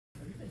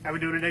How we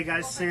doing today,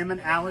 guys? Sam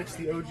and Alex,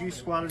 the OG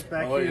squad, is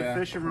back here to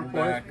Fishing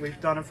Report. We've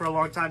done it for a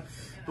long time.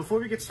 Before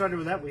we get started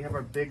with that, we have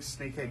our big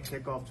snakehead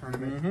kickoff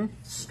tournament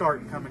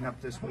start coming up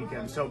this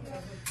weekend. So,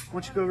 why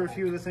don't you go over a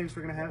few of the things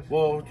we're going to have?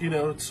 Well, you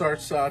know, it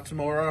starts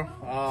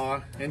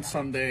tomorrow and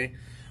Sunday.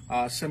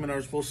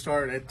 Seminars will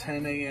start at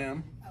 10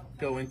 a.m.,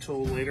 go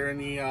until later in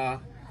the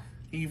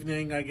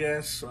evening, I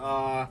guess. You're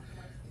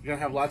going to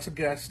have lots of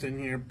guests in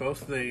here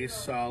both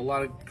days. A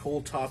lot of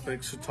cool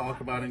topics to talk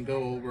about and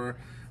go over.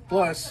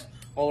 Plus,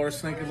 all our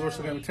snakehead lures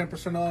are going to be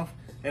 10% off.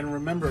 And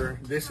remember,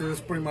 this is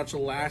pretty much the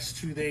last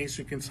 2 days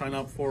you can sign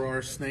up for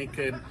our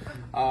snakehead,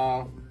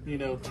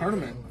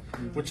 tournament,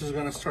 which is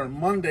going to start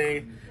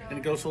Monday and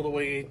it goes all the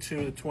way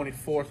to the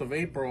 24th of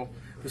April.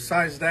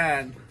 Besides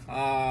that,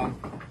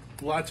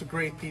 lots of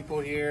great people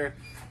here.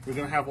 We're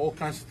going to have all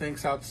kinds of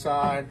things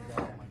outside.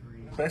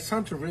 Best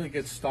time to really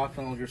get stocked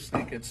on all your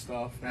snakehead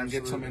stuff and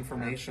get some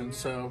information.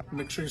 So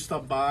make sure you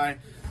stop by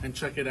and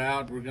check it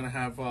out. We're going to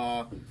have,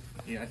 I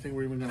think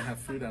we're even going to have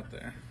food out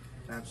there.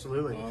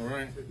 Absolutely. All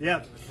right.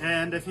 Yeah,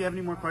 and if you have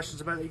any more questions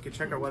about it, you can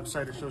check our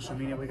website or social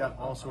media. We got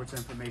all sorts of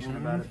information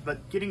about it.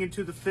 But getting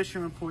into the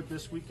fishing report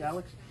this week,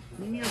 Alex,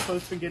 me and you have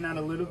both been getting out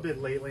a little bit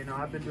lately. Now,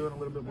 I've been doing a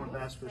little bit more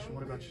bass fishing.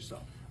 What about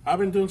yourself? I've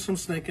been doing some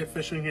snakehead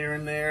fishing here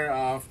and there.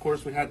 Of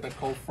course, we had that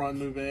cold front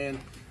move in.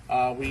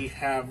 We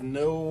have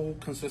no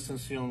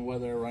consistency on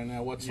weather right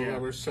now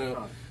whatsoever.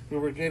 So we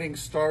were getting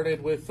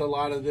started with a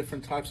lot of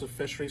different types of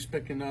fisheries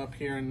picking up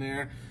here and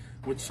there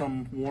with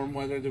some warm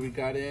weather that we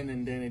got in,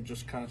 and then it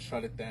just kind of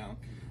shut it down.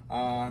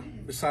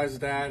 Besides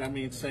that, I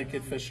mean,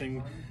 snakehead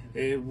fishing,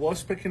 it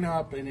was picking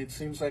up, and it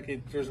seems like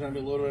there's going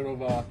to be a little bit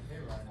of a,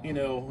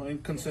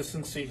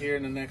 inconsistency here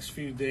in the next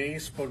few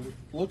days, but it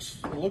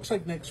looks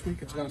like next week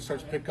it's going to start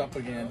to pick up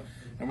again,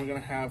 and we're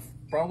going to have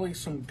probably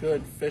some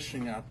good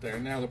fishing out there.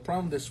 Now, the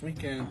problem this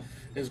weekend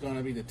is going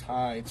to be the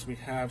tides. We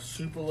have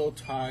super low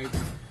tides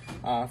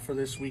for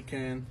this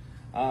weekend.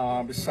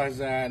 Besides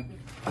that,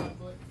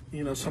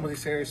 some of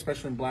these areas,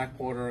 especially in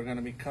Blackwater, are going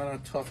to be kind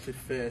of tough to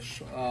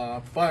fish.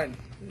 But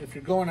if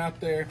you're going out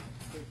there,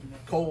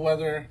 cold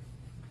weather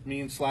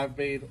means live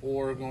bait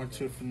or going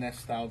to a finesse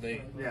style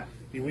bait. Yeah.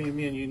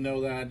 Me and you know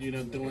that,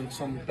 doing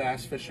some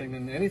bass fishing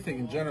and anything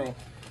in general,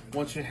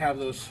 once you have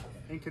those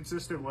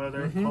inconsistent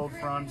weather, cold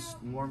fronts,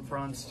 warm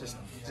fronts,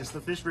 just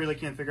the fish really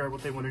can't figure out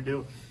what they want to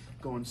do.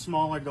 Going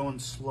smaller, going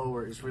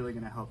slower is really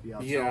going to help you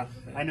out. Yeah.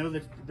 So I know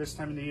that this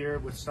time of the year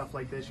with stuff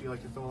like this, you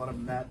like to throw a lot of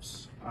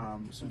meps,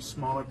 some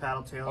smaller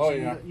paddle tails. Oh, so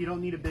yeah. You don't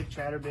need a big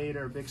chatterbait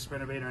or a big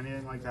spinnerbait or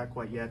anything like that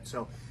quite yet.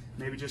 So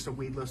maybe just a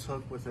weedless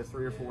hook with a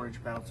 3 or 4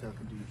 inch paddle tail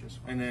can do you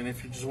just fine. And then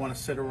if you just want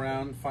to sit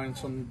around, find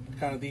some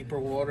kind of deeper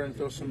water and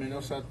throw some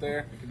minnows out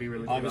there, it can be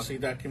really obviously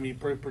that can be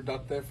pretty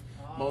productive.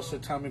 Most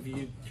of the time, if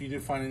you do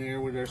find an area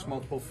where there's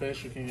multiple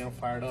fish, you can get them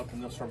fired up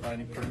and they'll start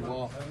biting pretty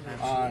well.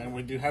 And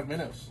we do have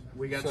minnows.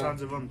 We got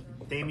tons of them.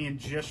 Damien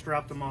just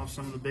dropped them off.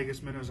 Some of the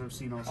biggest minnows I've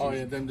seen all season. Oh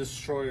yeah, them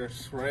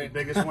destroyers, right? The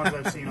biggest ones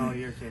I've seen all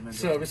year came in.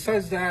 So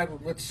besides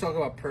that, let's talk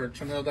about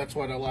perch. I know that's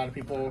what a lot of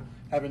people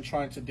have been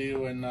trying to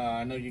do, and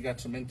I know you got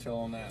some intel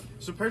on that.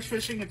 So perch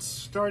fishing, it's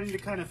starting to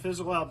kind of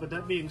fizzle out, but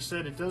that being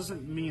said, it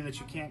doesn't mean that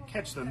you can't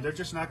catch them. They're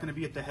just not going to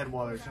be at the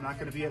headwaters. They're not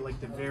going to be at like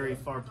the very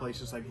far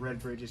places like Red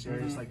Bridges,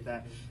 areas like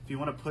that. If you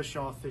want to push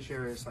off fish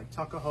areas like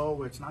Tuckahoe,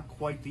 where it's not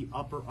quite the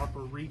upper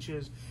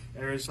reaches,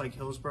 areas like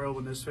Hillsborough,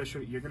 when those fish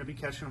are, you're going to be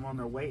catching them on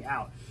their way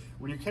out.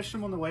 When you're catching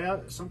them on the way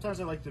out,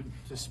 sometimes I like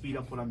to speed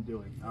up what I'm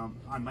doing.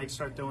 I might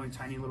start throwing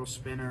tiny little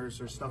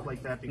spinners or stuff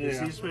like that because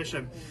these fish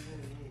have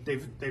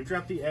they've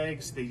dropped the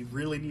eggs. They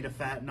really need to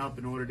fatten up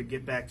in order to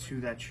get back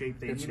to that shape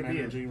they need to be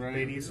in. Right?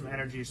 They need some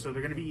energy, so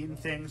they're going to be eating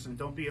things, and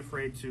don't be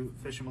afraid to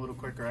fish them a little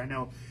quicker. I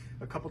know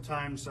a couple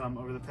times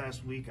over the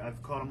past week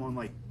I've caught them on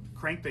like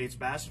crankbaits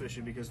bass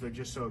fishing because they're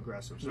just so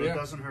aggressive. So it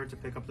doesn't hurt to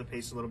pick up the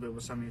pace a little bit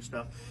with some of your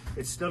stuff.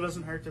 It still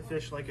doesn't hurt to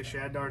fish like a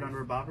shad dart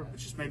under a bobber, but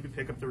just maybe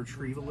pick up the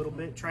retrieve a little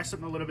bit. Try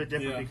something a little bit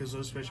different because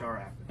those fish are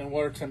active. And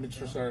water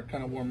temperatures are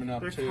kind of warming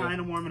up too. They're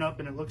kind of warming up,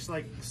 and it looks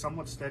like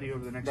somewhat steady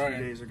over the next few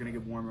days. They're going to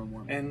get warmer and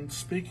warmer. And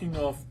speaking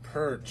of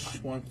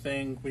perch, one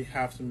thing we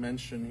have to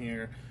mention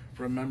here,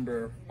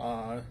 remember,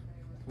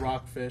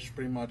 rockfish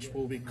pretty much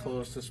will be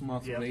closed this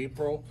month of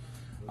April.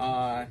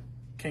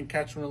 Can't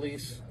catch and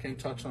release, can't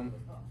touch them.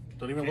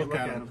 Don't even look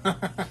at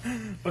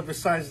them. But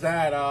besides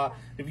that,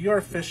 if you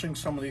are fishing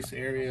some of these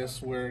areas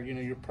where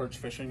you're perch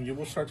fishing, you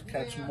will start to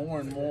catch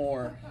more and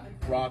more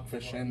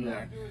rockfish in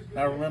there.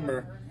 Now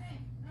remember,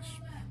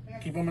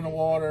 keep them in the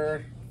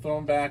water, throw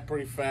them back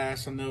pretty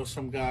fast. I know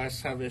some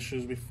guys have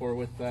issues before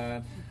with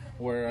that,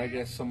 where I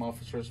guess some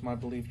officers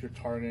might believe you're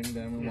targeting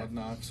them and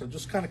whatnot. So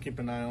just kind of keep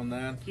an eye on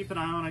that. Keep an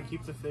eye on it,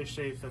 keep the fish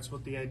safe. That's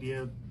what the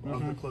idea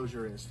of the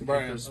closure is, to keep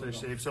those fish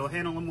safe. So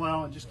handle them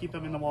well and just keep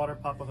them in the water,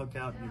 pop a hook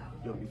out, and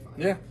you'll be fine.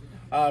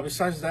 Yeah.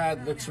 Besides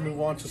that, let's move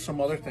on to some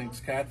other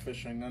things,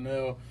 catfishing. I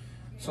know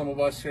some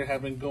of us here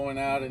have been going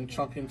out and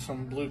chunking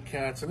some blue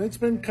cats, and it's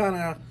been kind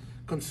of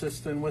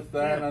consistent with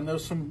that. I know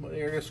some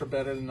areas are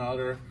better than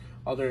other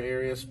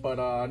areas, but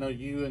I know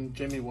you and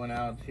Jimmy went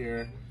out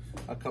here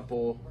a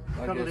couple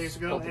days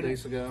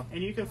ago.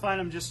 And you can find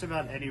them just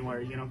about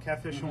anywhere. You know,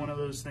 catfish are one of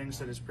those things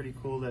that is pretty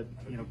cool. That,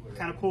 you know,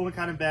 kind of cool and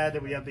kind of bad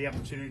that we have the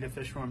opportunity to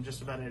fish for them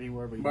just about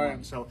anywhere we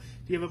want. So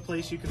if you have a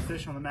place you can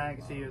fish on the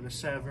Magothy or the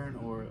Severn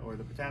or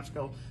the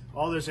Patapsco,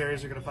 all those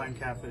areas are going to find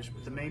catfish.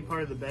 But the main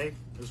part of the bay,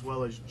 as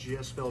well as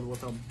just filled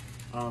with them.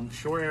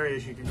 Shore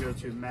areas you can go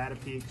to,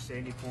 Chesapeake,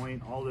 Sandy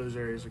Point, all those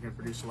areas are going to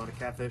produce a lot of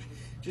catfish.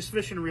 Just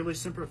fishing a really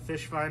simple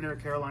fish finder, a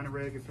Carolina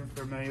rig, if you're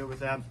familiar with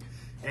that,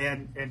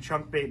 and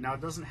chunk bait. Now,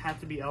 it doesn't have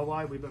to be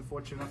LY. We've been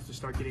fortunate enough to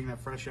start getting that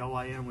fresh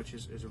LY in, which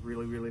is a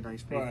really, really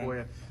nice bait for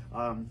you.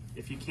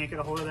 If you can't get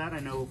a hold of that, I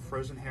know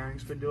frozen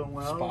herring's been doing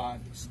well.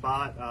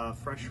 Spot,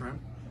 fresh shrimp.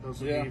 Those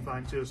will be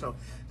fine too. So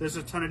there's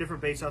a ton of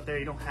different baits out there.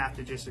 You don't have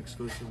to just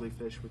exclusively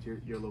fish with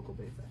your local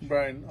bait fish.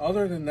 Right.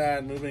 Other than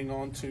that, moving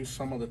on to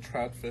some of the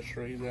trout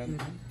fishery that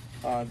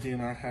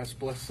DNR has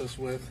blessed us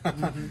with,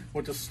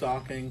 with the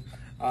stocking.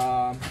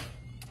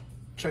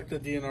 Check the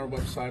DNR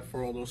website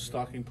for all those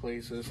stocking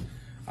places.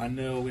 I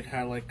know we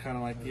had kind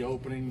of the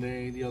opening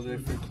day the other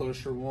day for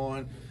closure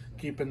 1.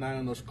 Keep an eye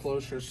on those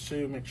closures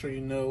too. Make sure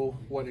you know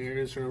what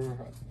areas are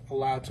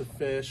allowed to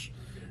fish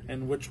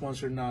and which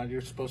ones are not.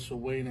 You're supposed to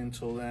wait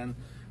until then,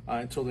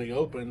 until they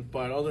open.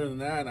 But other than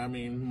that, I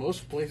mean,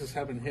 most places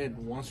haven't hit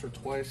once or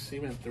twice,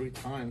 even 3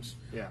 times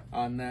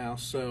now.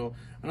 So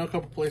I know a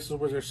couple places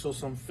where there's still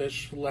some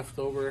fish left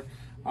over.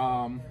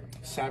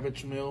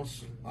 Savage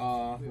Mills,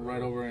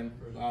 right over in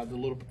the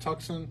Little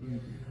Patuxent.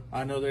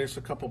 I know there's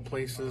a couple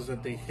places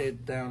that they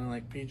hit down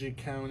in PG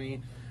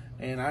County.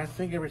 And I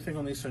think everything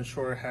on the Eastern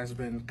Shore has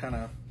been kind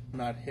of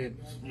not hit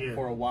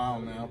for a while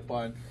now.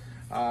 But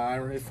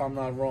if I'm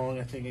not wrong,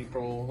 I think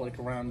April,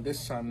 around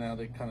this time now,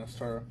 they kind of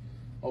start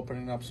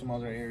opening up some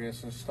other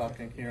areas and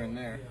stocking here and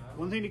there.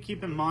 One thing to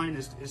keep in mind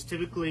is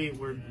typically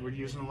we're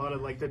using a lot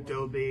of the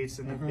dough baits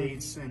and the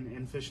baits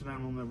and fishing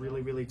them on the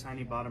really, really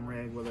tiny bottom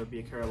rig, whether it be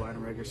a Carolina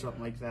rig or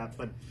something like that.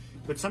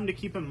 But something to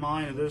keep in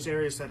mind in those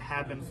areas that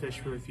have been fished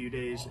for a few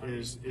days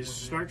is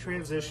start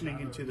transitioning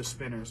into the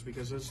spinners,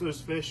 because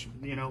those fish,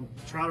 you know,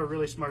 trout are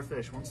really smart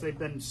fish. Once they've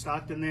been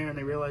stocked in there and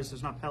they realize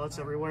there's not pellets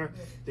everywhere,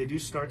 they do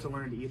start to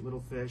learn to eat little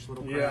fish,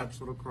 little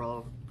crabs, little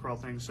crawl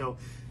things. So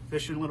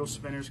fishing little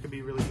spinners could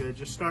be really good.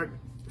 Just start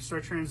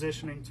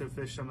transitioning to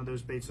fish some of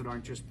those baits that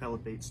aren't just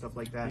pellet baits, stuff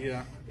like that.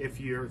 If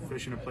you're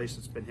fishing a place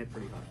that's been hit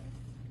pretty hard.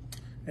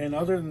 And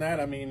other than that,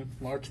 I mean,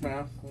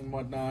 largemouth and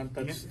whatnot,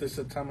 this is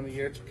the time of the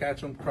year to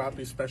catch them, crappie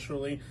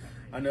especially.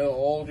 I know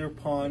all your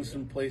ponds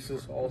and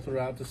places all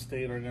throughout the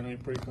state are going to be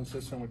pretty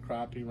consistent with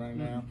crappie right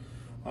now.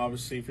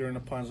 Obviously, if you're in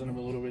the ponds a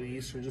little bit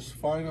easier, just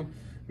find them.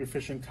 If you're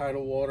fishing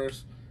tidal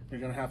waters,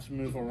 you're going to have to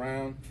move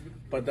around.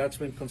 But that's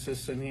been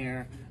consistent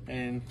here.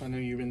 And I know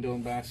you've been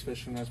doing bass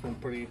fishing. That's been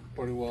pretty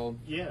well.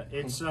 Yeah,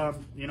 it's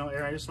you know,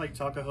 areas like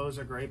Tuckahoe is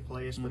a great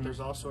place, but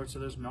there's all sorts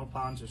of those mill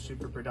ponds are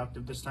super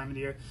productive this time of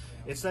the year.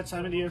 It's that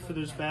time of the year for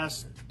those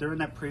bass. They're in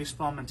that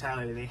pre-spawn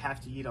mentality. They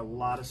have to eat a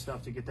lot of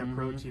stuff to get that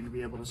protein to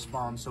be able to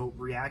spawn. So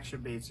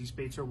reaction baits, these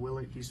fish are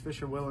willing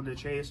to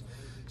chase.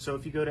 So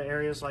if you go to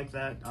areas like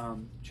that,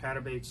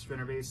 chatterbaits,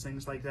 spinnerbaits,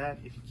 things like that,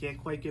 if you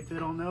can't quite get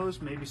bit on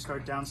those, maybe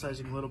start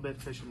downsizing a little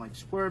bit, fishing like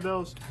square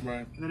bills.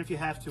 Right. And then if you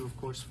have to, of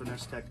course,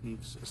 finesse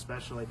techniques,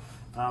 especially.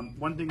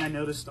 One thing I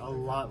noticed a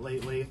lot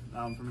lately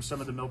from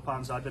some of the mill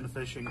ponds I've been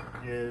fishing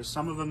is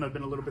some of them have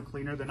been a little bit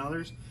cleaner than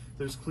others.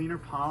 Those cleaner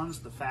ponds,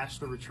 the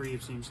faster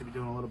retrieve seems to be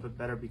doing a little bit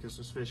better because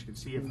those fish can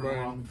see it from a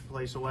long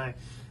place away.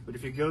 But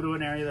if you go to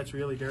an area that's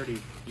really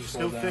dirty, you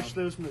still fish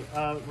those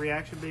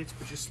reaction baits,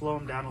 but just slow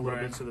them down a little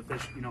bit so the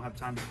fish don't have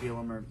time to feel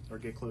them or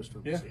get close to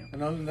them. Yeah,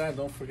 and other than that,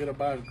 don't forget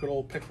about a good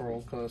old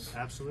pickerel, because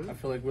I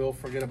feel like we'll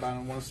forget about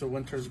them once the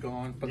winter's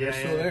gone, but they're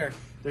still there.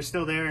 They're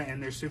still there,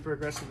 and they're super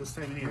aggressive this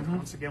time of year.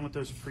 Once again, with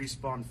those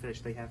pre-spawn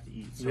fish, they have to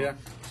eat.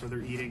 So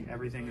they're eating.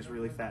 Everything is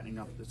really fattening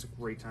up. It's a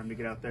great time to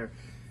get out there.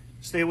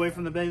 Stay away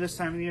from the bay this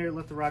time of the year.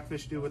 Let the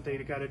rockfish do what they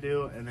got to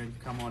do, and then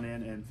come on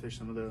in and fish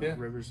some of the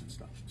rivers and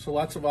stuff. So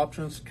lots of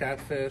options.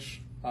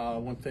 Catfish.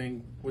 One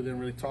thing we didn't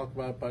really talk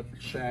about, but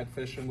shad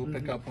fishing we'll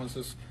pick up once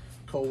this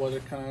cold weather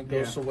kind of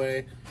goes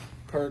away.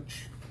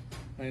 Perch,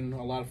 and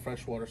a lot of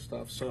freshwater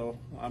stuff. So,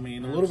 I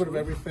mean, a little bit of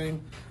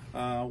everything.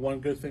 One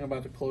good thing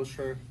about the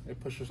closure, it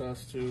pushes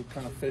us to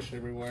kind of fish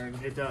everywhere.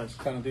 And it does.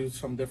 Kind of do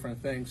some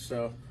different things.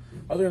 So,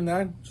 other than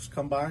that, just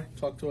come by,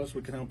 talk to us.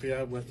 We can help you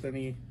out with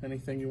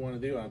anything you want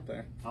to do out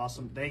there.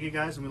 Awesome. Thank you,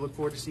 guys, and we look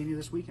forward to seeing you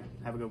this weekend.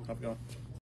 Have a good one.